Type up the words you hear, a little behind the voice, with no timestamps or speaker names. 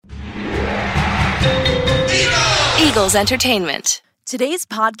Eagles Entertainment. Today's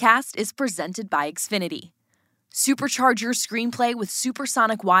podcast is presented by Xfinity. Supercharge your screenplay with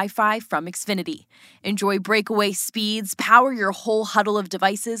supersonic Wi-Fi from Xfinity. Enjoy breakaway speeds, power your whole huddle of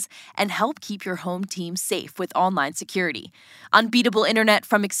devices, and help keep your home team safe with online security. Unbeatable internet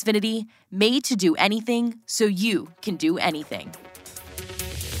from Xfinity, made to do anything so you can do anything.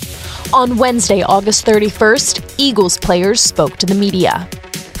 On Wednesday, August 31st, Eagles players spoke to the media.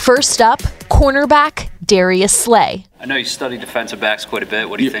 First up, cornerback Darius Slay. I know you study defensive backs quite a bit.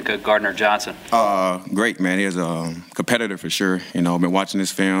 What do you think of Gardner Johnson? Great, man. He's a competitor for sure. You know, I've been watching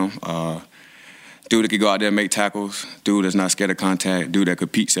this film. Dude that can go out there and make tackles. Dude that's not scared of contact. Dude that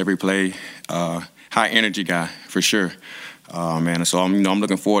competes every play. High energy guy for sure. Man, so I'm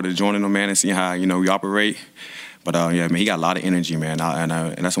looking forward to joining him, man, and seeing how we operate. But yeah, man, he got a lot of energy, man,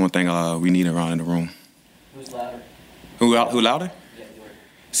 and that's one thing we need around in the room. Who's louder? Who louder? Yeah, you are.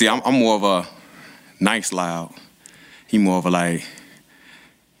 See, I'm more of a nice loud. He more of a like,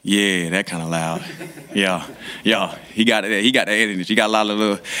 yeah, that kind of loud. Yeah. He got that energy. He got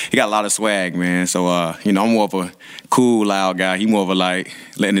a lot of swag, man. So I'm more of a cool, loud guy. He more of a like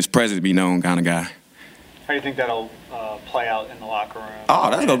letting his presence be known kind of guy. How do you think that'll play out in the locker room? Oh,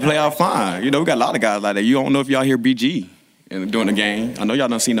 that's gonna play out fine. We got a lot of guys like that. You don't know if y'all hear BG during the game. I know y'all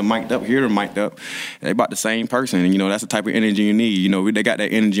done seen them mic'd up, hear them mic'd up. They about the same person, and that's the type of energy you need. They got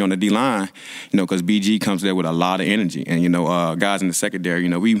that energy on the D-line, because BG comes there with a lot of energy. And, guys in the secondary,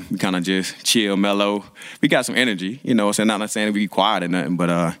 we kind of just chill, mellow. We got some energy, so not saying we quiet or nothing,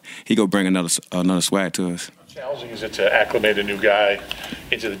 but he go bring another swag to us. How challenging is it to acclimate a new guy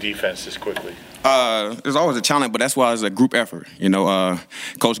into the defense this quickly? There's always a challenge, but that's why it's a group effort.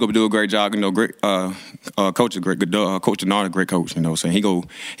 Coach go do a great job. Great coach is great. Coach Denard, a great coach. So he go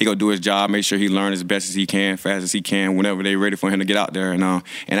do his job, make sure he learns as best as he can, fast as he can, whenever they're ready for him to get out there. And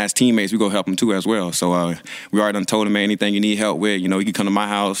as teammates, we go help him too as well. So we already done told him, man, anything you need help with, you can come to my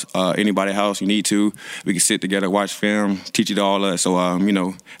house, anybody's house you need to. We can sit together, watch film, teach it all us. So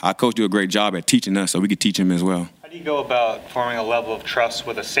our coach do a great job at teaching us, so we can teach him as well. How do you go about forming a level of trust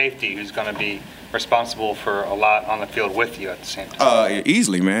with a safety who's going to be responsible for a lot on the field with you at the same time?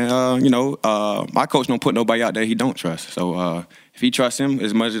 Easily, man. My coach don't put nobody out there he don't trust. So if he trusts him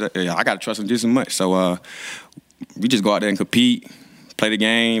as much as I got to trust him just as much. So we just go out there and compete, play the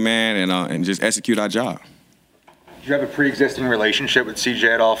game, man, and just execute our job. Do you have a pre-existing relationship with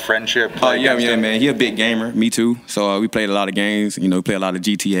CJ at all? Friendship? Yeah, man. He a big gamer. Me too. So we played a lot of games. We played a lot of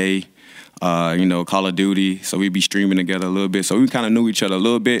GTA. Call of Duty, so we'd be streaming together a little bit. So we kind of knew each other a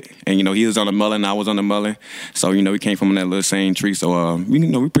little bit. And, he was on the Mullen, I was on the Mullen. So, we came from that little same tree. So,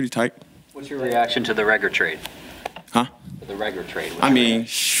 we're pretty tight. What's your reaction to the Reagor trade? Huh? The Reagor trade.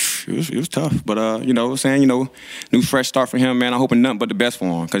 It was tough. But, new fresh start for him, man. I'm hoping nothing but the best for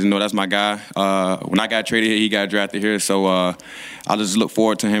him because, that's my guy. When I got traded here, he got drafted here. So I just look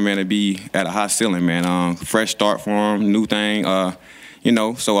forward to him, man, to be at a high ceiling, man. Fresh start for him, new thing.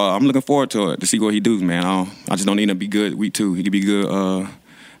 So I'm looking forward to it, to see what he does, man. I just don't need him to be good week 2. He could be good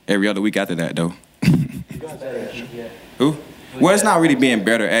every other week after that, though. Who? Well, it's not really being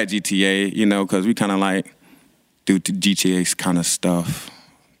better at GTA, because we kind of like do GTA kind of stuff.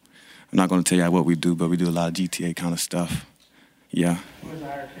 I'm not going to tell you what we do, but we do a lot of GTA kind of stuff. Yeah. Who was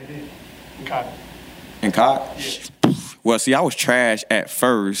hired in COD? In COD? Yeah. Well, see, I was trash at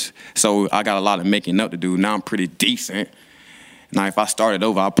first, so I got a lot of making up to do. Now I'm pretty decent. Now, if I started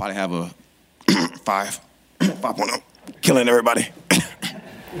over, I'll probably have a 5.0, killing everybody.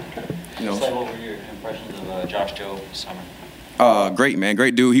 What were your impressions of Josh Jobe this summer? Great, man.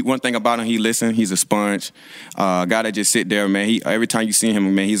 Great dude. One thing about him, he listens. He's a sponge. Guy that just sit there, man. Every time you see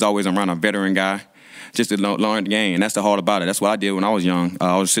him, man, he's always around a veteran guy. Just to learn the game, and that's the hard about it. That's what I did when I was young.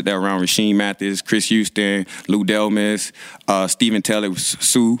 I would sit there around Rasheem Mathis, Chris Houston, Lou Delmas, Steven Taylor,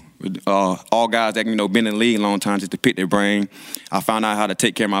 Sue, all guys that been in the league a long time just to pick their brain. I found out how to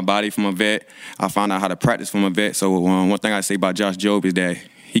take care of my body from a vet. I found out how to practice from a vet. So one thing I say about Josh Jobe is that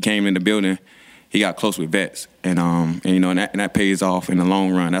he came in the building, he got close with vets, and that pays off in the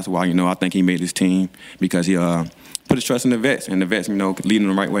long run. That's why I think he made this team because he put his trust in the vets, and the vets leading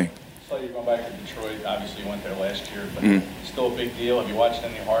the right way. So you're going back to Detroit. Obviously, you went there last year, but still a big deal. Have you watched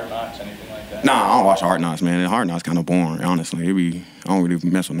any Hard Knocks, anything like that? Nah, I don't watch Hard Knocks, man. Hard Knocks kind of boring, honestly. I don't really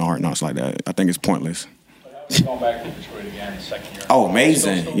mess with the Hard Knocks like that. I think it's pointless. But how are you going back to Detroit again the second year? Oh,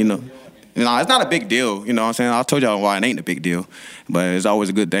 amazing. It's not a big deal. You know what I'm saying? I told y'all why it ain't a big deal. But it's always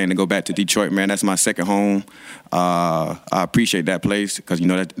a good thing to go back to Detroit, man. That's my second home. I appreciate that place because,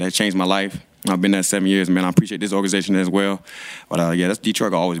 that changed my life. I've been there 7 years, man. I appreciate this organization as well. But, that's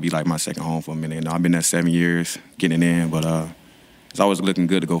Detroit will always be like my second home for a minute. I've been there 7 years, getting in. But it's always looking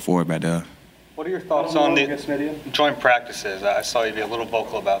good to go forward back there. What are your thoughts on the joint practices? I saw you be a little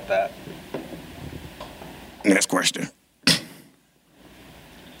vocal about that. Next question.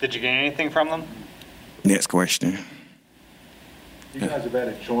 Did you gain anything from them? Next question. You guys have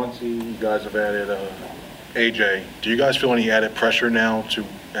added Chauncey, you guys have added AJ. Do you guys feel any added pressure now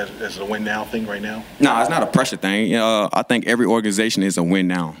as a win now thing right now? No, it's not a pressure thing. I think every organization is a win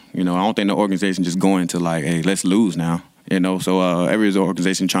now. I don't think the organization just going to like, hey, let's lose now. So every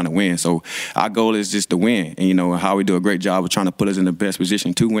organization trying to win. So our goal is just to win. And, how we do a great job of trying to put us in the best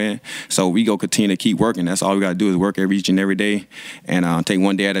position to win. So we go continue to keep working. That's all we got to do is work each and every day and take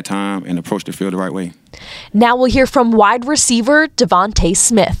one day at a time and approach the field the right way. Now we'll hear from wide receiver Devontae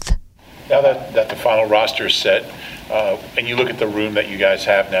Smith. Now that the final roster is set, and you look at the room that you guys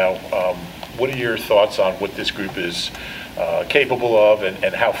have now, what are your thoughts on what this group is capable of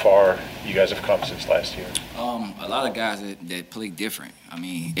and how far you guys have come since last year? A lot of guys that play different.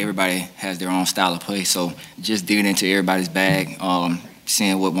 Everybody has their own style of play, so just digging into everybody's bag,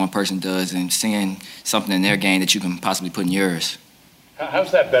 seeing what one person does and seeing something in their game that you can possibly put in yours.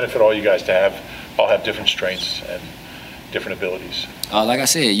 How's that benefit all you guys to all have different strengths and different abilities? Like I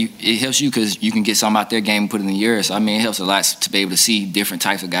said, it helps you because you can get something out their game and put it in yours. So, it helps a lot to be able to see different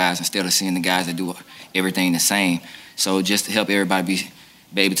types of guys instead of seeing the guys that do everything the same. So just to help everybody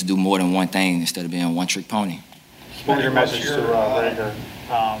be able to do more than one thing instead of being a one-trick pony. What was your message to Rager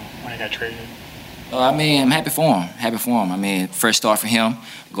when he got traded? I'm happy for him. Fresh start for him.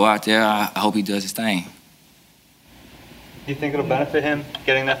 Go out there. I hope he does his thing. Do you think it'll benefit him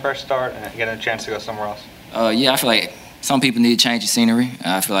getting that fresh start and getting a chance to go somewhere else? Yeah, I feel like some people need to change the scenery.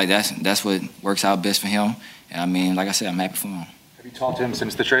 I feel like that's what works out best for him. And like I said, I'm happy for him. Have you talked to him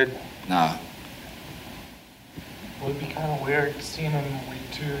since the trade? Nah. Would it be kind of weird seeing him week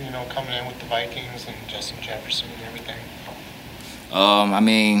 2, coming in with the Vikings and Justin Jefferson and everything?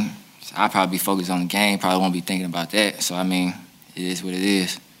 I'll probably be focused on the game. Probably won't be thinking about that. So, it is what it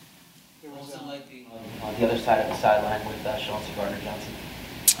is. What's it like being on the other side of the sideline with Chauncey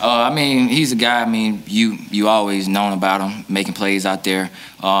Gardner-Johnson? He's a guy, you always known about him, making plays out there.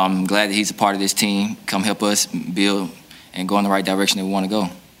 I'm glad that he's a part of this team, come help us build and go in the right direction that we want to go.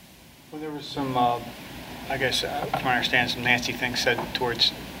 Well, there was some, I guess, from my understanding, some nasty things said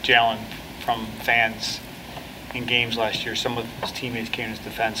towards Jalen from fans in games last year. Some of his teammates came in his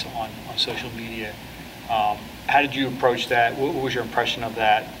defense on social media. How did you approach that? What was your impression of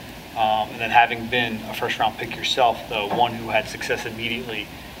that? And then having been a first-round pick yourself, though, one who had success immediately,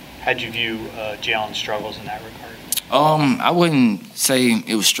 how'd you view Jalen's struggles in that regard? I wouldn't say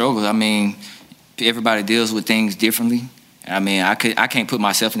it was struggles. Everybody deals with things differently. I can't put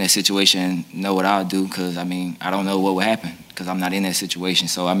myself in that situation and know what I'll do because, I don't know what will happen because I'm not in that situation.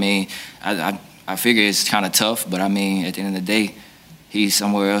 So, I figure it's kind of tough, but, at the end of the day, he's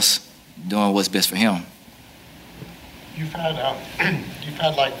somewhere else doing what's best for him. You've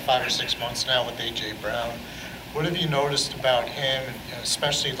had like 5 or 6 months now with A.J. Brown. What have you noticed about him, and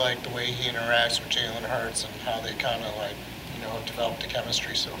especially like the way he interacts with Jalen Hurts and how they kind of developed the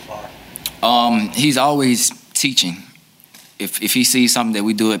chemistry so far? He's always teaching. If he sees something that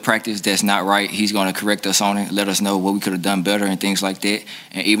we do at practice that's not right, he's going to correct us on it, let us know what we could have done better and things like that.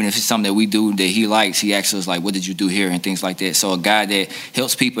 And even if it's something that we do that he likes, he asks us, what did you do here and things like that. So a guy that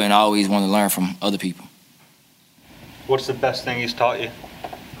helps people and always want to learn from other people. What's the best thing he's taught you?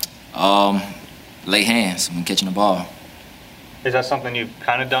 Lay hands when catching the ball. Is that something you've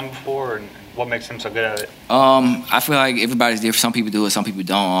kind of done before, and what makes him so good at it? I feel like everybody's different. Some people do it, some people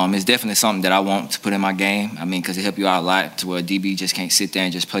don't. It's definitely something that I want to put in my game. Because it helps you out a lot to where a DB just can't sit there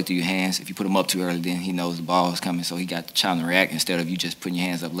and just play through your hands. If you put him up too early, then he knows the ball is coming, so he got the chance to react instead of you just putting your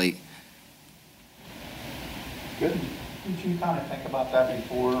hands up late. Good. Did you kind of think about that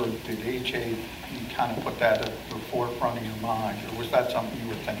before, or did AJ kind of put that at the forefront of your mind, or was that something you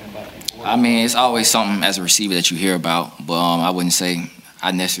were thinking about before? It's always something as a receiver that you hear about, but I wouldn't say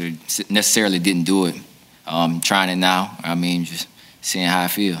I necessarily didn't do it. Trying it now, just seeing how I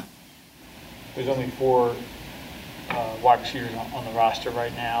feel. There's only 4 wide receivers on the roster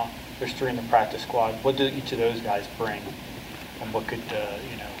right now. There's 3 in the practice squad. What do each of those guys bring, and what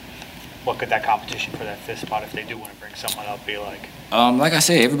could that competition for that 5th spot, if they do want to bring someone up, be like? Like I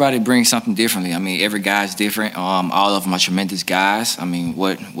said, everybody brings something differently. Every guy's different. All of them are tremendous guys.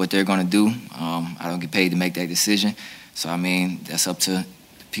 What they're going to do, I don't get paid to make that decision. So, that's up to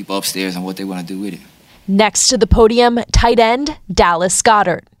people upstairs and what they want to do with it. Next to the podium, tight end Dallas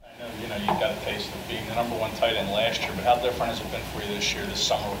Goedert. I know, you've got a taste of being the #1 tight end last year, but how different has it been for you this year, this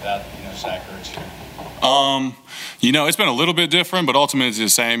summer, without Zach Ertz here? It's been a little bit different, but ultimately it's the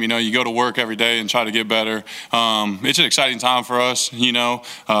same. You go to work every day and try to get better. It's an exciting time for us.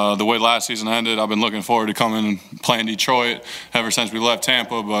 The way last season ended, I've been looking forward to coming and playing Detroit ever since we left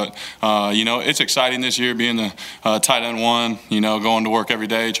Tampa. But, it's exciting this year being the tight end one, going to work every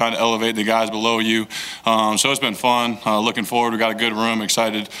day, trying to elevate the guys below you. So it's been fun. Looking forward. We got a good room.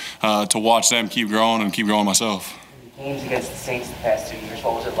 Excited to watch them keep growing and keep growing myself. Games against the Saints the past 2 years,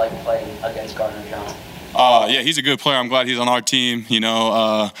 what was it like playing against Gardner Johnson? Yeah, he's a good player. I'm glad he's on our team. He's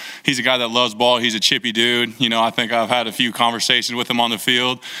a guy that loves ball. He's a chippy dude. I think I've had a few conversations with him on the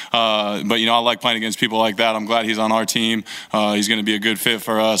field. But I like playing against people like that. I'm glad he's on our team. He's going to be a good fit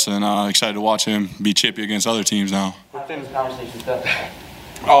for us, and excited to watch him be chippy against other teams now. How do those conversations go?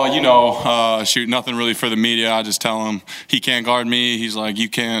 Nothing really for the media. I just tell him he can't guard me. He's like, you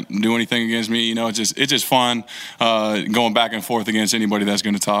can't do anything against me. It's just fun going back and forth against anybody that's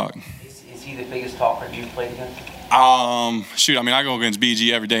going to talk. Is he the biggest talker you've played against? I go against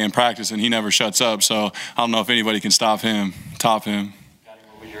BG every day in practice, and he never shuts up. So I don't know if anybody can top him. What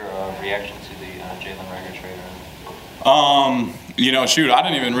was your reaction to the Jalen Reagor trade? I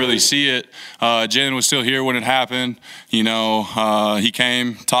didn't even really see it. Jalen was still here when it happened. He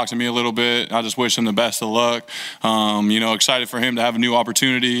came, talked to me a little bit. I just wish him the best of luck. Excited for him to have a new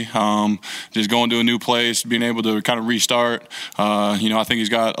opportunity, just going to a new place, being able to kind of restart. I think he's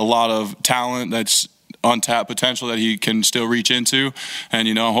got a lot of talent that's untapped potential that he can still reach into. And,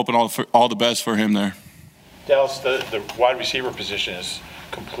 I'm hoping all the best for him there. Dallas, the wide receiver position is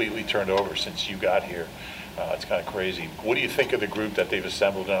completely turned over since you got here. It's kind of crazy. What do you think of the group that they've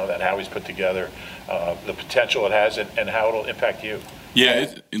assembled now, that Howie's put together, the potential it has, and how it'll impact you?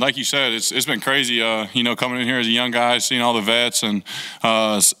 Yeah, like you said, it's been crazy. Coming in here as a young guy, seeing all the vets, and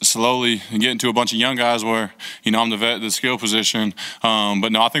slowly getting to a bunch of young guys where I'm the vet, the skill position. But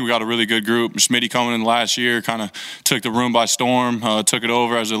no, I think we got a really good group. Smitty coming in last year kind of took the room by storm, took it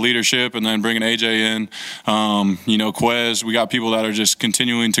over as a leadership, and then bringing AJ in. Quez, we got people that are just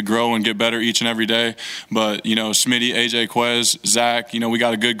continuing to grow and get better each and every day. But Smitty, AJ, Quez, Zach, we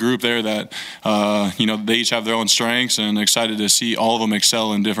got a good group there that they each have their own strengths, and excited to see all of them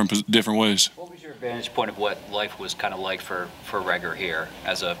excel in different ways. What was your vantage point of what life was kind of like for Reagor here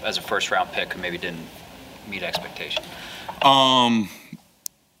as a first round pick who maybe didn't meet expectations?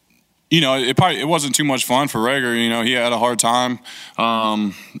 It wasn't too much fun for Reagor. He had a hard time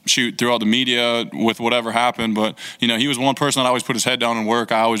throughout the media with whatever happened. But, he was one person that always put his head down and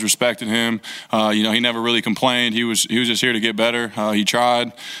work. I always respected him. He never really complained. He was just here to get better. He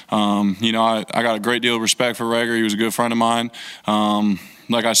tried. I got a great deal of respect for Reagor. He was a good friend of mine.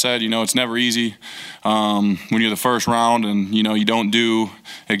 Like I said, it's never easy when you're the first round and, you don't do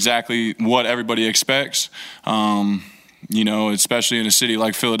exactly what everybody expects. Especially in a city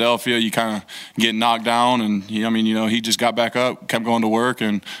like Philadelphia, you kind of get knocked down, and he just got back up, kept going to work,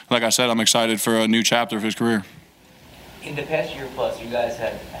 and like I said, I'm excited for a new chapter of his career. In the past year plus, you guys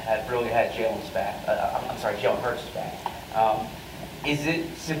had really had Jalen Hurts back. Is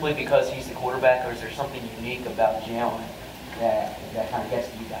it simply because he's the quarterback, or is there something unique about Jalen that kind of gets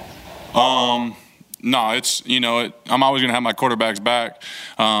to you guys? No, it's I'm always gonna have my quarterbacks back,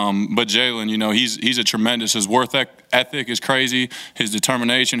 but Jalen, he's a tremendous. His work ethic is crazy. His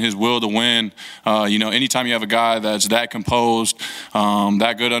determination, his will to win. Anytime you have a guy that's that composed,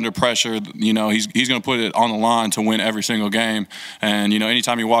 that good under pressure, he's gonna put it on the line to win every single game. And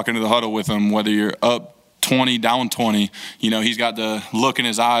anytime you walk into the huddle with him, whether you're up 20, down 20, he's got the look in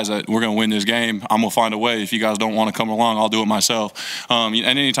his eyes that we're going to win this game. I'm going to find a way. If you guys don't want to come along, I'll do it myself. And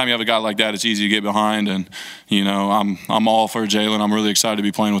anytime you have a guy like that, it's easy to get behind. And, I'm all for Jalen. I'm really excited to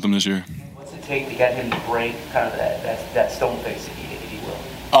be playing with him this year. What's it take to get him to break kind of that stone face, if he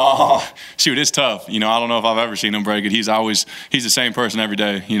will? It's tough. I don't know if I've ever seen him break it. He's the same person every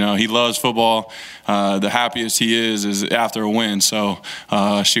day. He loves football. The happiest he is after a win. So,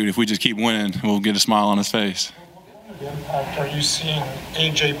 if we just keep winning, we'll get a smile on his face. What impact are you seeing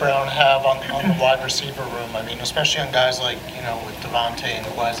A.J. Brown have on the wide receiver room? Especially on guys like, with Devontae and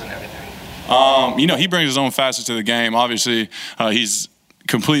Quez and everything. He brings his own facet to the game. Obviously, he's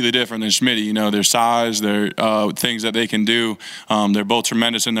completely different than Schmitty. Their size, their things that they can do. They're both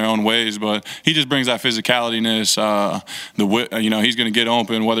tremendous in their own ways, but he just brings that physicalityness. He's going to get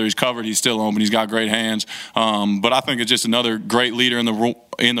open. Whether he's covered, he's still open. He's got great hands. But I think it's just another great leader in the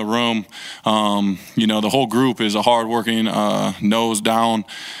room. The whole group is a hardworking, nose down,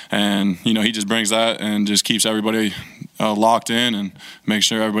 and he just brings that and just keeps everybody locked in and makes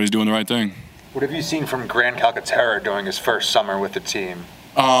sure everybody's doing the right thing. What have you seen from Grant Calcaterra during his first summer with the team?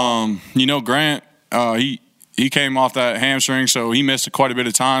 Grant, he came off that hamstring, so he missed quite a bit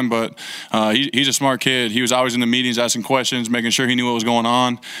of time, but he's a smart kid. He was always in the meetings asking questions, making sure he knew what was going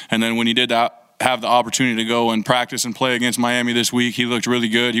on. And then when he did that, have the opportunity to go and practice and play against Miami this week, he looked really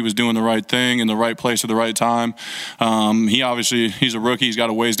good. He was doing the right thing in the right place at the right time. He's a rookie. He's got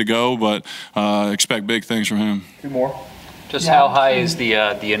a ways to go, but expect big things from him. Two more. Just how high is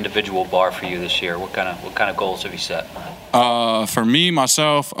the individual bar for you this year? What kind of goals have you set? For me,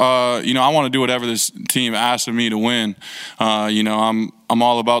 myself, I want to do whatever this team asks of me to win. I'm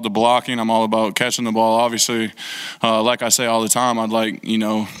all about the blocking. I'm all about catching the ball. Obviously, like I say all the time, I'd like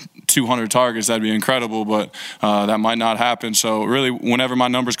 200 targets. That'd be incredible, but that might not happen. So really, whenever my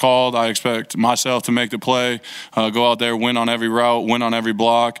number's called, I expect myself to make the play, go out there, win on every route, win on every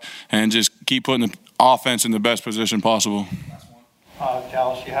block, and just keep putting the offense in the best position possible.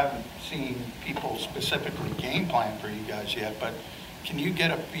 Dallas, you haven't seen people specifically game plan for you guys yet, but can you get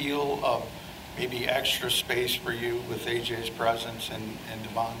a feel of maybe extra space for you with AJ's presence and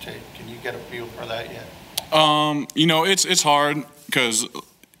Devontae? Can you get a feel for that yet? It's hard because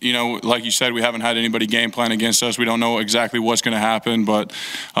like you said, we haven't had anybody game plan against us. We don't know exactly what's going to happen, but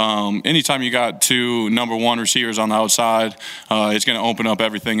anytime you got two number one receivers on the outside, it's going to open up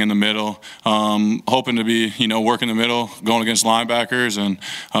everything in the middle. Hoping to be, working the middle, going against linebackers, and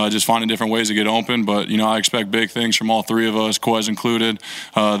just finding different ways to get open. But, I expect big things from all three of us, Quez included,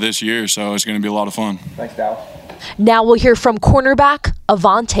 this year, so it's going to be a lot of fun. Thanks, Dallas. Now we'll hear from cornerback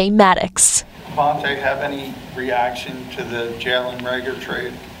Avonte Maddox. Avonte, have any reaction to the Jalen Reagor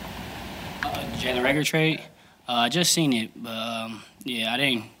trade? Jalen Reagor trade, I just seen it, but I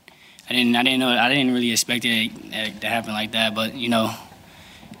didn't really expect it to happen like that. But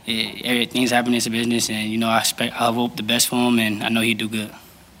things happen. It's a business, and I hope the best for him, and I know he'd do good.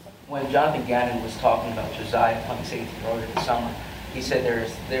 When Jonathan Gannon was talking about Josiah playing safety earlier this summer, he said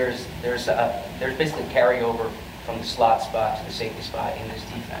there's basically carryover from the slot spot to the safety spot in this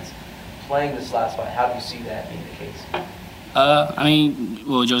defense. Playing the slot spot, how do you see that being the case?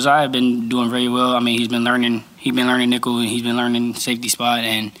 Josiah been doing very well. He's been learning nickel, and he's been learning safety spot,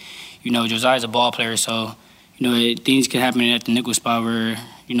 and Josiah's a ball player, so things can happen at the nickel spot where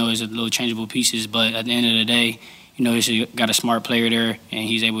there's a little changeable pieces, but at the end of the day, he's got a smart player there, and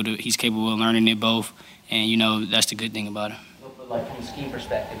he's capable of learning it both, and that's the good thing about him. But like from a scheme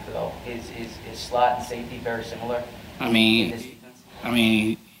perspective, though, is slot and safety very similar?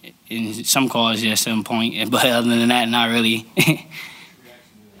 In some calls, yes, at some point, but other than that, not really.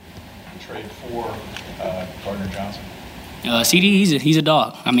 Trade for Gardner Johnson. CD, he's a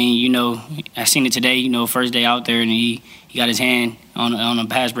dog. I seen it today. First day out there, and he got his hand on a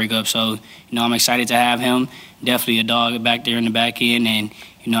pass breakup. So I'm excited to have him. Definitely a dog back there in the back end, and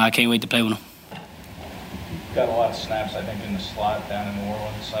I can't wait to play with him. Got a lot of snaps, I think, in the slot down in New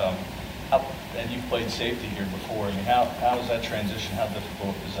Orleans. And you've played safety here before. How is that transition? How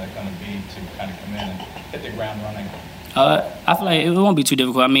difficult is that going to be to kind of come in and hit the ground running? I feel like it won't be too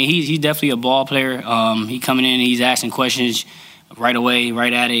difficult. He's definitely a ball player. He coming in and he's asking questions right away,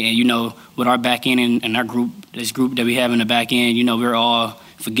 right at it. And, with our back end and our group, this group that we have in the back end, we're all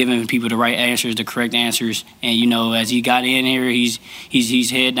for giving people the right answers, the correct answers. And, as he got in here, he's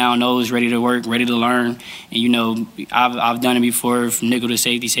head down nose, ready to work, ready to learn. And, I've done it before, from nickel to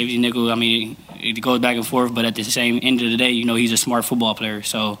safety, safety to nickel. It goes back and forth, but at the same end of the day, he's a smart football player.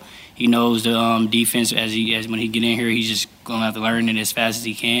 So he knows the defense as when he get in here, he's just going to have to learn it as fast as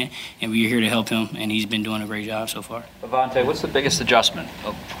he can. And we're here to help him, and he's been doing a great job so far. Avonte, what's the biggest adjustment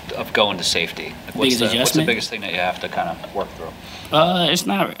of going to safety? What's the biggest thing that you have to kind of work through? It's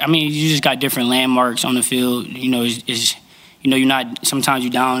not. You just got different landmarks on the field. You're not. Sometimes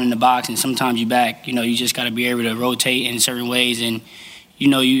you're down in the box, and sometimes you're back. You just got to be able to rotate in certain ways, and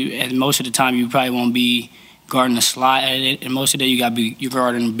and most of the time you probably won't be guarding the slot, and most of the day you're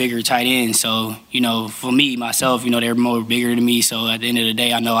guarding bigger tight ends. So for me myself, they're more bigger than me. So at the end of the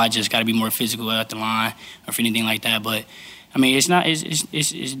day, I know I just got to be more physical at the line or for anything like that. But it's not.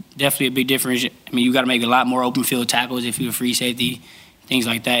 It's definitely a big difference. You got to make a lot more open field tackles if you're a free safety, things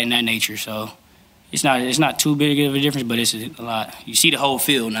like that in that nature. So it's not too big of a difference, but it's a lot. You see the whole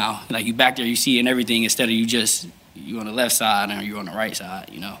field now. Like you back there, you see everything instead of you on the left side or you on the right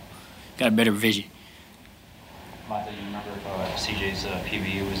side. Got a better vision. Mike, do you remember if CJ's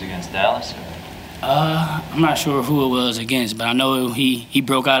PBU was against Dallas? I'm not sure who it was against, but I know he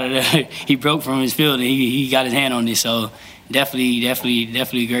broke out of he broke from his field and he got his hand on it. So definitely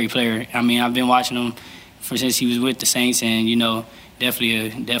a great player. I've been watching him since he was with the Saints, and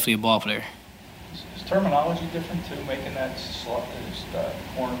definitely a ball player. Is terminology different too, making that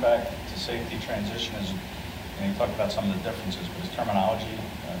cornerback to safety transition? And you talk about some of the differences, but is terminology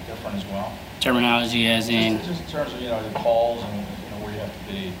different as well? Terminology as in? Just in terms of, the calls and, where you have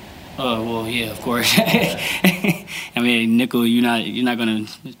to be. Oh, well, yeah, of course. I mean, nickel, you're not going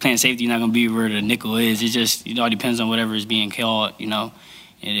to, playing safety, you're not going to be where the nickel is. It just, it all depends on whatever is being called, and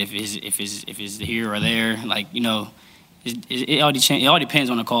if it's here or there, like, it all depends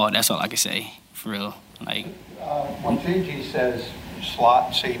on the call. That's all I can say, for real. Like, when JG says slot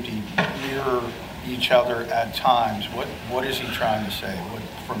and safety mirror each other at times, what is he trying to say? What,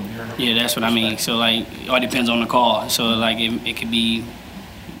 from your yeah, that's what I mean. So, like, it all depends on the call. So, like, it could be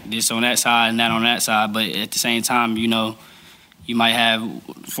this on that side and that on that side, but at the same time, you might have,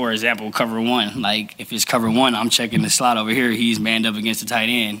 for example, cover one. Like, if it's cover one, I'm checking the slot over here. He's manned up against the tight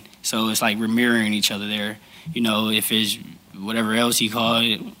end. So it's like we're mirroring each other there. If it's whatever else he called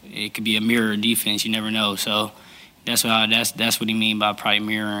it, it could be a mirror defense. You never know. So that's what he mean by probably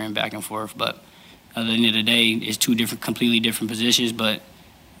mirroring back and forth. But at the end of the day, it's two completely different positions. But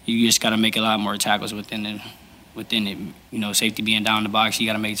you just got to make a lot more tackles within it. Safety being down in the box, you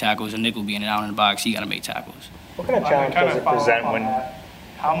got to make tackles. A nickel being down in the box, you got to make tackles. What kind of challenge does it present when?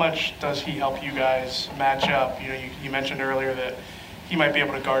 How much does he help you guys match up? You mentioned earlier that he might be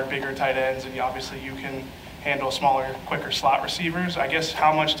able to guard bigger tight ends, and obviously you can handle smaller, quicker slot receivers. I guess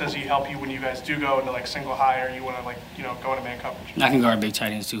how much does he help you when you guys do go into like single high, or you want to go into man coverage? I can guard big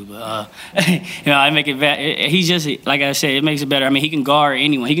tight ends too, but I make it better. He's just, like I said, it makes it better. I mean, he can guard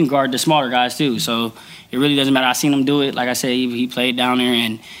anyone. He can guard the smaller guys too, so it really doesn't matter. I seen him do it. Like I said, he played down there,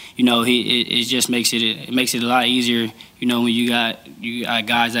 and it just makes it a lot easier. When you got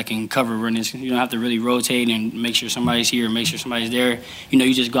guys that can cover runners, you don't have to really rotate and make sure somebody's here, make sure somebody's there.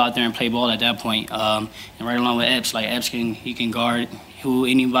 You just go out there and play ball at that point. And right along with Epps, like Epps can guard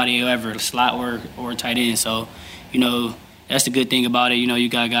anybody ever, slot or tight end. So, that's the good thing about it. You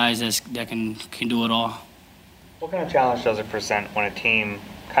got guys that can do it all. What kind of challenge does it present when a team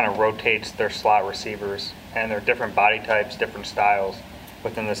kind of rotates their slot receivers and their different body types, different styles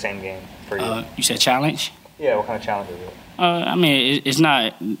within the same game for you? You said challenge? Yeah, what kind of challenge is it? I mean, it's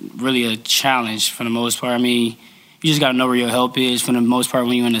not really a challenge for the most part. I mean, you just got to know where your help is for the most part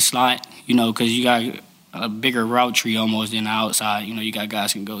when you're in the slot, because you got a bigger route tree almost than the outside. You got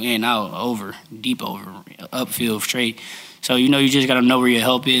guys can go in, out, over, deep over, upfield, straight. So, you just got to know where your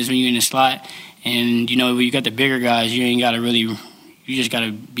help is when you're in the slot. And, when you got the bigger guys, you just got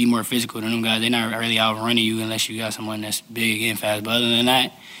to be more physical than them guys. They're not really outrunning you unless you got someone that's big and fast. But other than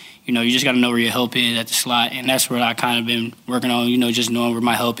that, you just got to know where your help is at the slot, and that's what I kind of been working on, just knowing where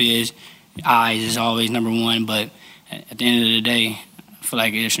my help is. Eyes is always number one, but at the end of the day, I feel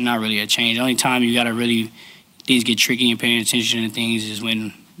like it's not really a change. The only time you got to really, things get tricky and paying attention to things is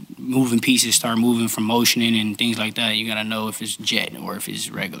when moving pieces start moving from motioning and things like that. You got to know if it's jet or if it's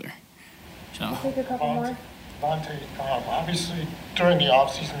regular. So. Take a couple more. Vontae, obviously during the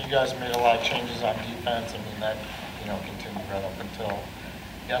offseason you guys made a lot of changes on defense. I mean, that continued right up until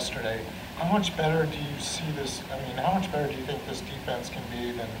yesterday. How much better do you see this? I mean, how much better do you think this defense can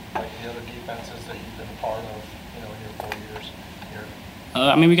be than like the other defenses that you've been a part of, in your 4 years here?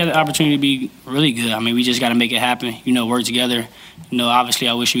 I mean, we got the opportunity to be really good. I mean, we just got to make it happen, work together. Obviously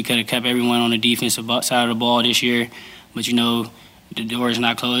I wish we could have kept everyone on the defensive side of the ball this year, but the door is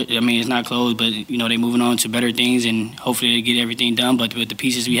not closed. I mean, it's not closed, but, they're moving on to better things, and hopefully they get everything done. But with the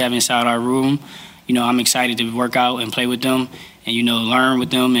pieces we have inside our room, I'm excited to work out and play with them and, learn with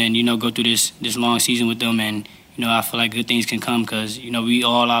them and, go through this long season with them. And, I feel like good things can come because, we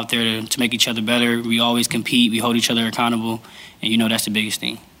all out there to make each other better. We always compete. We hold each other accountable. And, that's the biggest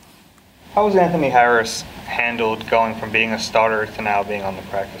thing. How was Anthony Harris handled going from being a starter to now being on the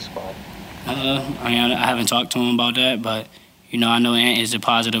practice squad? I haven't talked to him about that, but, I know Ant is a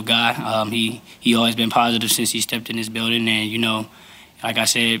positive guy. He always been positive since he stepped in this building. And, like I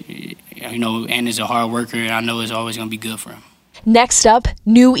said, Ant is a hard worker, and I know it's always going to be good for him. Next up,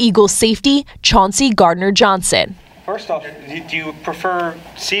 new Eagles safety, Chauncey Gardner-Johnson. First off, do you prefer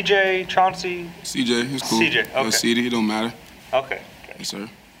CJ, Chauncey? CJ, it's cool. CJ, okay. CD, it don't matter. Okay. Yes, sir.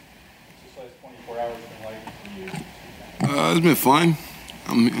 This last 24 hours been like for you? It's been fun.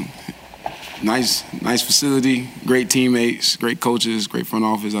 Nice facility, great teammates, great coaches, great front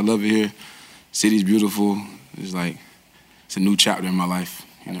office. I love it here. City's beautiful. It's a new chapter in my life,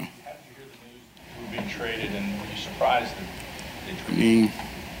 How did you hear the news you were being traded, and were you surprised that they traded? I mean,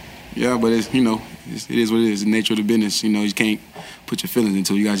 yeah, but it is what it is. The nature of the business. You can't put your feelings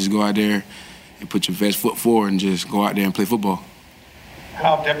into it. You guys just go out there and put your best foot forward and just go out there and play football.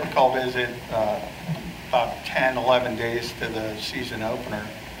 How difficult is it, about 10, 11 days to the season opener?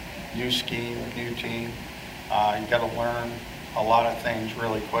 New scheme, new team. You got to learn a lot of things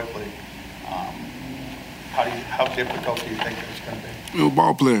really quickly. How difficult do you think it's going to be? I'm a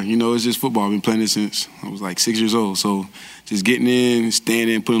ball player. It's just football. I've been playing this since I was like 6 years old. So just getting in, staying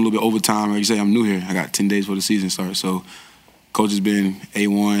in, putting a little bit overtime. Like you say, I'm new here. I got 10 days before the season starts. So coach has been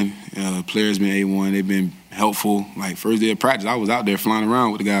A1. Players been A1. They've been helpful. Like first day of practice, I was out there flying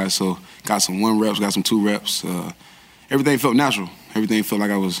around with the guys. So got some 1 reps, got some 2 reps. Everything felt natural. Everything felt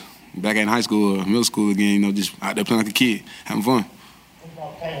like I was back in high school or middle school again, just out there playing like a kid, having fun. What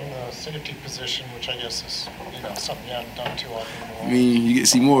about playing the safety position, which I guess is, something you haven't done too often? I mean, you get to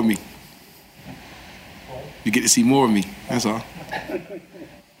see more of me. You get to see more of me, that's all.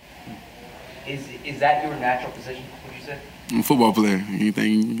 Is that your natural position, would you say? I'm a football player.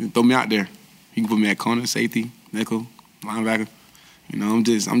 Anything, throw me out there. You can put me at corner, safety, nickel, linebacker.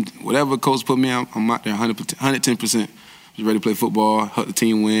 I'm whatever coach put me out, I'm out there 110%. Just ready to play football, help the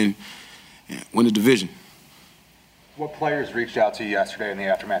team win, and win the division. What players reached out to you yesterday in the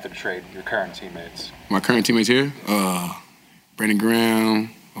aftermath of the trade, your current teammates? My current teammates here, Brandon Graham,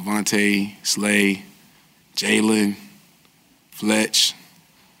 Avante, Slay, Jalen, Fletch.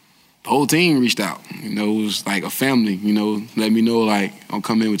 The whole team reached out. It was like a family, let me know, like, don't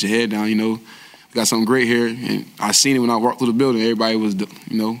come in with your head down, we got something great here. And I seen it when I walked through the building. Everybody was,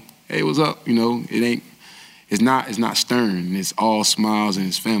 hey, what's up? It's not stern. It's all smiles and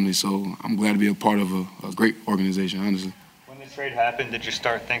it's family. So I'm glad to be a part of a great organization, honestly. When the trade happened, did you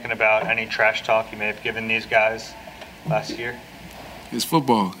start thinking about any trash talk you may have given these guys last year? It's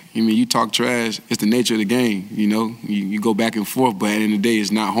football. You talk trash. It's the nature of the game, You go back and forth, but at the end of the day,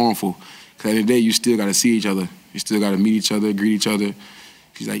 it's not harmful. Because at the end of the day, you still got to see each other. You still got to meet each other, greet each other.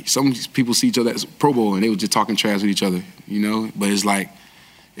 She's like, some people see each other at Pro Bowl, and they were just talking trash with each other, But it's like,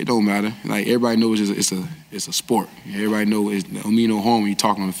 it don't matter. Like, everybody knows it's a sport. Everybody knows it don't mean no harm when you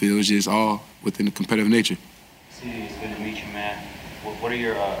talking on the field. It's just all within the competitive nature. See, it's good to meet you, man. What are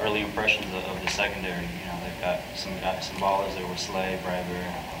your early impressions of the secondary? They've got some ballers that were Slay, Bradbury,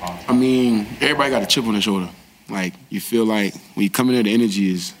 Everybody got a chip on their shoulder. Like, you feel like when you come in there, the energy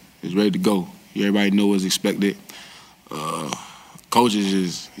is ready to go. Everybody knows what's expected.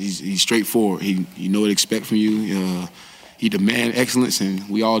 Coaches he's straightforward. He know what to expect from you. He demand excellence, and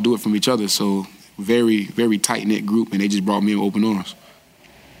we all do it from each other. So very, very tight-knit group, and they just brought me in open arms.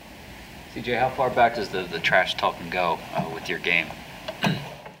 CJ, how far back does the trash talking go with your game?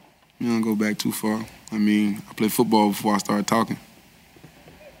 You don't go back too far. I played football before I started talking.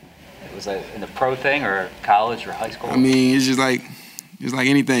 Was that in the pro thing or college or high school? It's just like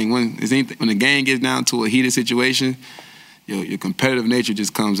anything. When the game gets down to a heated situation, your competitive nature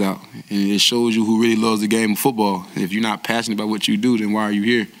just comes out, and it shows you who really loves the game of football. If you're not passionate about what you do, then why are you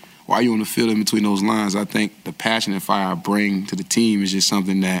here? Why are you on the field in between those lines? I think the passion and fire I bring to the team is just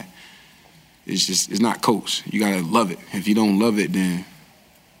something that it's not coached. You gotta love it. If you don't love it, then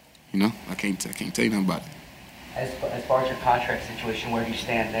I can't tell you nothing about it. As far as your contract situation, where do you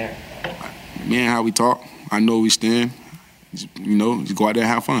stand there? Me and how we talk, I know where we stand. Just go out there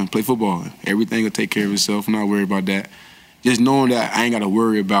and have fun, play football. Everything will take care of itself. I'm not worried about that. Just knowing that I ain't got to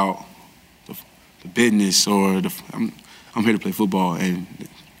worry about the business or I'm here to play football, and the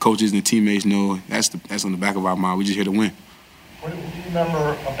coaches and the teammates know that's on the back of our mind. We just here to win. What do you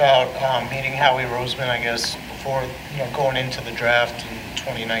remember about meeting Howie Roseman, I guess, before going into the draft in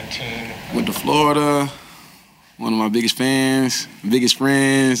 2019? Went to Florida. One of my biggest fans, biggest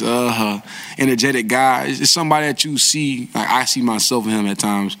friends, energetic guy. It's somebody that you see. Like, I see myself in him at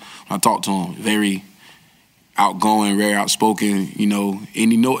times when I talk to him. Very outgoing, very outspoken, and he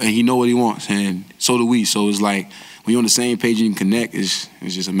know what he wants, and so do we. So it's like when you're on the same page and you can connect, it's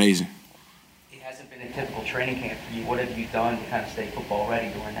just amazing. It hasn't been a typical training camp for you. What have you done to kind of stay football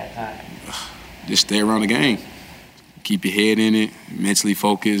ready during that time? Just stay around the game. Keep your head in it, mentally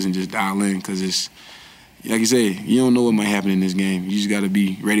focused, and just dial in, because it's, like you say, you don't know what might happen in this game. You just got to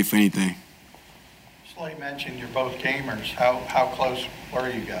be ready for anything. Slay mentioned you're both gamers. How close were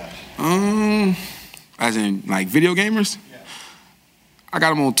you guys? As in, like, video gamers? Yeah. I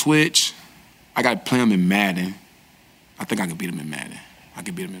got him on Twitch. I got to play him in Madden. I think I can beat him in Madden.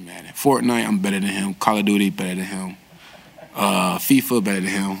 Fortnite, I'm better than him. Call of Duty, better than him. FIFA, better than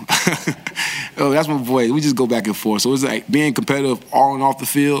him. Oh, that's my boy. We just go back and forth. So it's like being competitive on and off the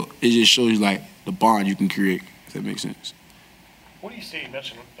field, it just shows you, like, the bond you can create, if that makes sense. What do you see? You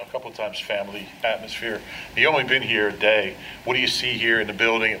mentioned a couple of times family atmosphere. You've only been here a day. What do you see here in the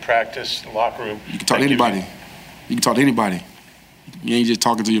building, at practice, the locker room? You can talk to anybody. You can talk to anybody. You ain't just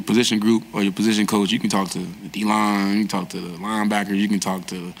talking to your position group or your position coach. You can talk to the D-line, you can talk to the linebackers, you can talk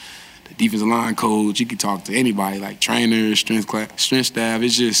to the defensive line coach, you can talk to anybody, like trainers, strength staff.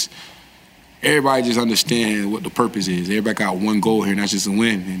 It's just, everybody just understand what the purpose is. Everybody got one goal here, and that's just a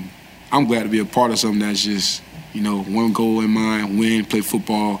win. And I'm glad to be a part of something that's just, one goal in mind: win, play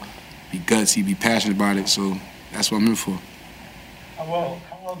football, be gutsy, be passionate about it. So that's what I'm in for. How well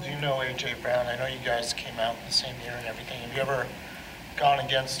do you know A.J. Brown? I know you guys came out the same year and everything. Have you ever gone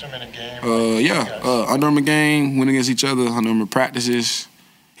against him in a game? Under him a game, went against each other, under him in practices.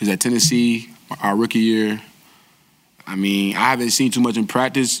 He's at Tennessee, our rookie year. I mean, I haven't seen too much in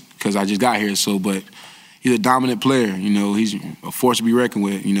practice because I just got here, but he's a dominant player. He's a force to be reckoned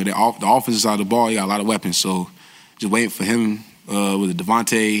with. The offensive side of the ball, he got a lot of weapons. So just waiting for him with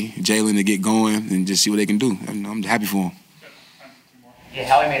Devontae, Jalen to get going and just see what they can do. I'm happy for him. Yeah,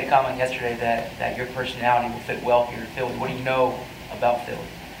 Howie made a comment yesterday that your personality will fit well here in Philly. What do you know about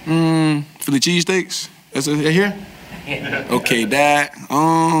Philly? Philly cheesesteaks? That's it here? Yeah. Okay, that.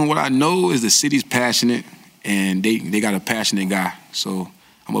 What I know is the city's passionate, and they got a passionate guy. So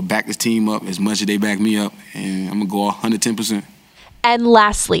I'm going to back this team up as much as they back me up, and I'm going to go 110%. And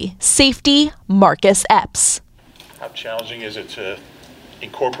lastly, safety, Marcus Epps. How challenging is it to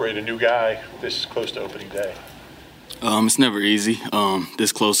incorporate a new guy this close to opening day? It's never easy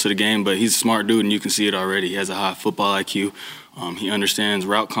this close to the game, but he's a smart dude, and you can see it already. He has a high football IQ. He understands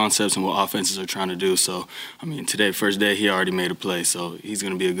route concepts and what offenses are trying to do. So, today, first day, he already made a play, so he's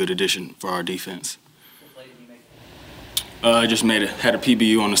going to be a good addition for our defense. Just had a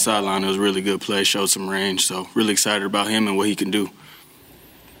PBU on the sideline. It was a really good play, showed some range, so really excited about him and what he can do.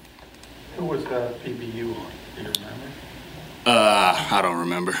 Who was the PBU on? Do you remember? I don't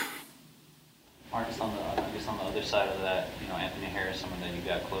remember. Marcus, on the other side of that, Anthony Harris, someone that you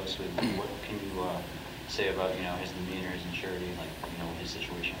got close with. What can you say about his demeanor, his maturity, his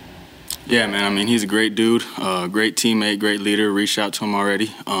situation? Yeah, man. He's a great dude, great teammate, great leader. Reached out to him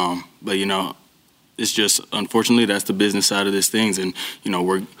already, but it's just unfortunately that's the business side of this things, and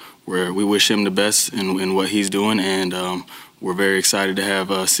we wish him the best in what he's doing, and we're very excited to have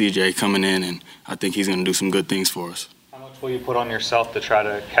CJ coming in, and I think he's going to do some good things for us. How much will you put on yourself to try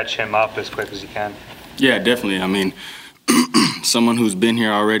to catch him up as quick as you can? Yeah, definitely. Someone who's been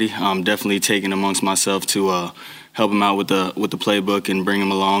here already, I'm definitely taking amongst myself to help him out with the playbook and bring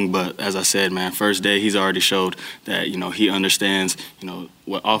him along. But as I said, man, first day he's already showed that he understands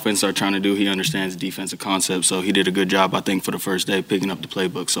what offense are trying to do. He understands defensive concepts, so he did a good job, I think, for the first day picking up the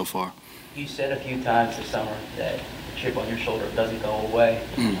playbook so far. You said a few times this summer that the chip on your shoulder doesn't go away.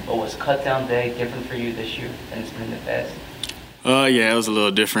 But was cut down day different for you this year than it's been in the past? Yeah, it was a little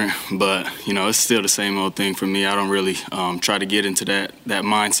different, but it's still the same old thing for me. I don't really try to get into that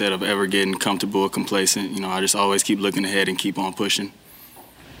mindset of ever getting comfortable or complacent. I just always keep looking ahead and keep on pushing.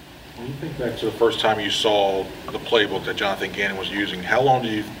 When you think back to the first time you saw the playbook that Jonathan Gannon was using, how long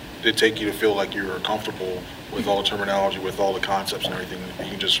did it take you to feel like you were comfortable with all the terminology, with all the concepts and everything, that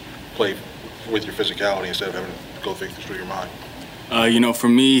you can just play with your physicality instead of having to go through your mind? For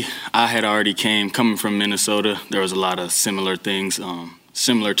me, I had already coming from Minnesota. There was a lot of similar things,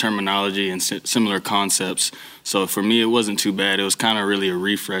 similar terminology and similar concepts. So for me, it wasn't too bad. It was kind of really a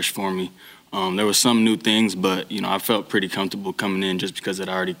refresh for me. There were some new things, but I felt pretty comfortable coming in just because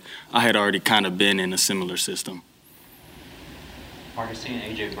I had already kind of been in a similar system. Marcus, seeing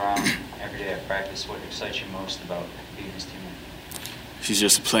A.J. Brown every day at practice, what excites you most about being his teammate? He's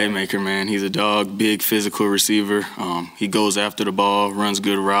just a playmaker, man. He's a dog, big physical receiver. He goes after the ball, runs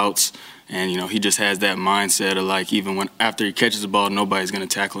good routes, and he just has that mindset of even after he catches the ball, nobody's going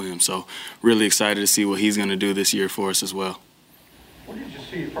to tackle him. So really excited to see what he's going to do this year for us as well. What did you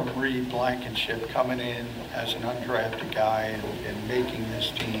see from Reed Blankenship coming in as an undrafted guy and making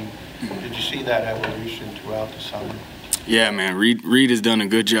this team? Did you see that evolution throughout the summer? Yeah, man. Reed has done a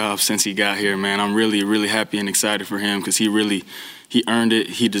good job since he got here, man. I'm really, really happy and excited for him because he earned it.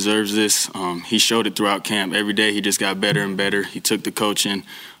 He deserves this. He showed it throughout camp. Every day he just got better and better. He took the coaching,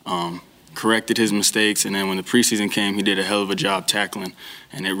 corrected his mistakes, and then when the preseason came, he did a hell of a job tackling,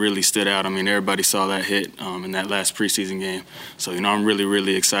 and it really stood out. Everybody saw that hit in that last preseason game. So, I'm really,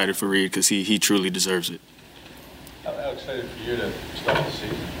 really excited for Reed because he truly deserves it. How excited for you to start the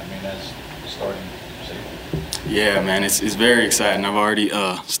season? As starting safety. Yeah, man, it's very exciting. I've already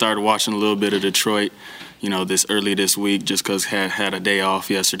started watching a little bit of Detroit, this week just because had a day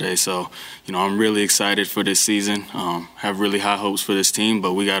off yesterday. So, I'm really excited for this season. Have really high hopes for this team,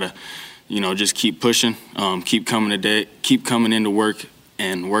 but we gotta, just keep pushing, keep coming into work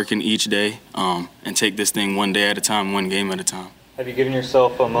and working each day, and take this thing one day at a time, one game at a time. Have you given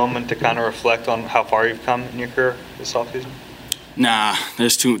yourself a moment to kind of reflect on how far you've come in your career this offseason? Nah,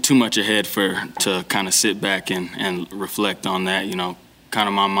 there's too much ahead to kind of sit back and reflect on that. Kind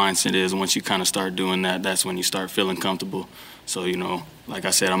of my mindset is once you kind of start doing that, that's when you start feeling comfortable. So, like I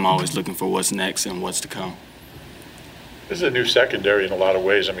said, I'm always looking for what's next and what's to come. This is a new secondary in a lot of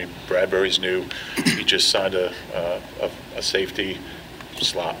ways. I mean, Bradbury's new. He just signed a safety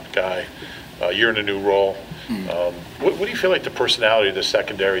slot guy. You're in a new role. What do you feel like the personality of the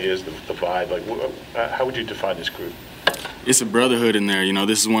secondary is, the vibe? Like, how would you define this group? It's a brotherhood in there. You know,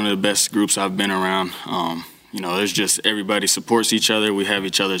 this is one of the best groups I've been around. You know, there's just everybody supports each other. We have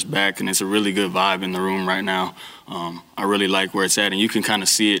each other's back, and it's a really good vibe in the room right now. I really like where it's at, and you can kind of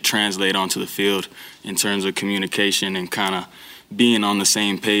see it translate onto the field in terms of communication and kind of being on the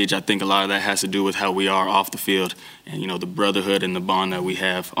same page. I think a lot of that has to do with how we are off the field and, you know, the brotherhood and the bond that we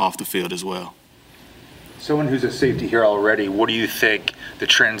have off the field as well. Someone who's a safety here already, what do you think the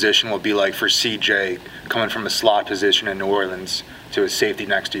transition will be like for CJ coming from a slot position in New Orleans to a safety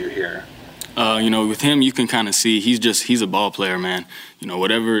next to you here? You know, with him, you can kind of see he's a ball player, man. You know,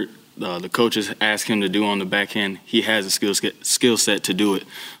 whatever the coaches ask him to do on the back end, he has a skill set to do it.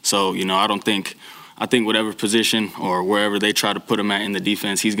 So, you know, I think whatever position or wherever they try to put him at in the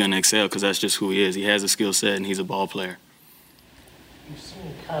defense, he's going to excel because that's just who he is. He has a skill set and he's a ball player. You've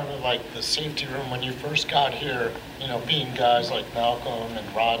seen kind of like the safety room when you first got here, you know, being guys like Malcolm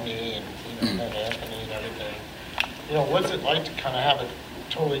and Rodney and, you know, then Anthony and everything. You know, what's it like to kind of have it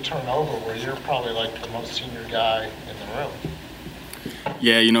totally turn over where you're probably like the most senior guy in the room?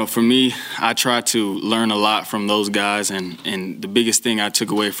 Yeah, you know, for me, I try to learn a lot from those guys, and the biggest thing I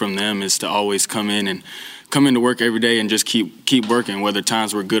took away from them is to always come into work every day and just keep working, whether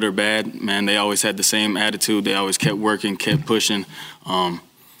times were good or bad. Man, they always had the same attitude. They always kept working, kept pushing, and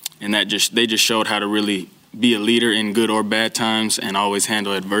they just showed how to really be a leader in good or bad times and always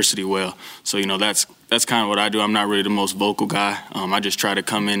handle adversity well. So, you know, that's kind of what I do. I'm not really the most vocal guy. I just try to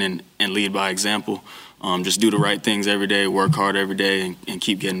come in and lead by example. Just do the right things every day, work hard every day, and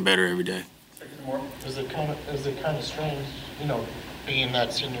keep getting better every day. Is it kind of strange, you know, being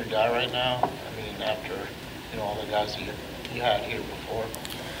that senior guy right now? I mean, after, you know, all the guys you had here before.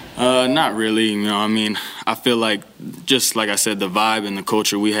 Not really. You know, I mean, I feel like, just like I said, the vibe and the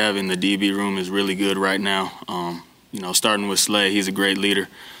culture we have in the DB room is really good right now. You know, starting with Slay, he's a great leader.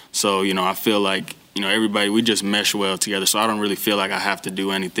 So, you know, I feel like, you know, everybody, we just mesh well together. So I don't really feel like I have to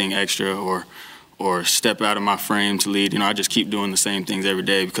do anything extra or step out of my frame to lead. You know, I just keep doing the same things every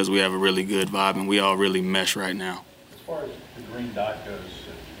day because we have a really good vibe and we all really mesh right now. As far as the green dot goes,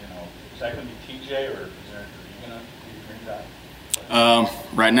 you know, is that going to be TJ or are you going to be the green dot?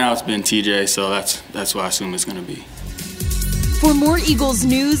 Right now it's been TJ, so that's what I assume it's going to be. For more Eagles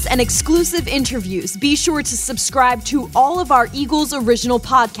news and exclusive interviews, be sure to subscribe to all of our Eagles original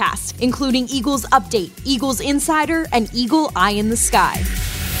podcasts, including Eagles Update, Eagles Insider, and Eagle Eye in the Sky.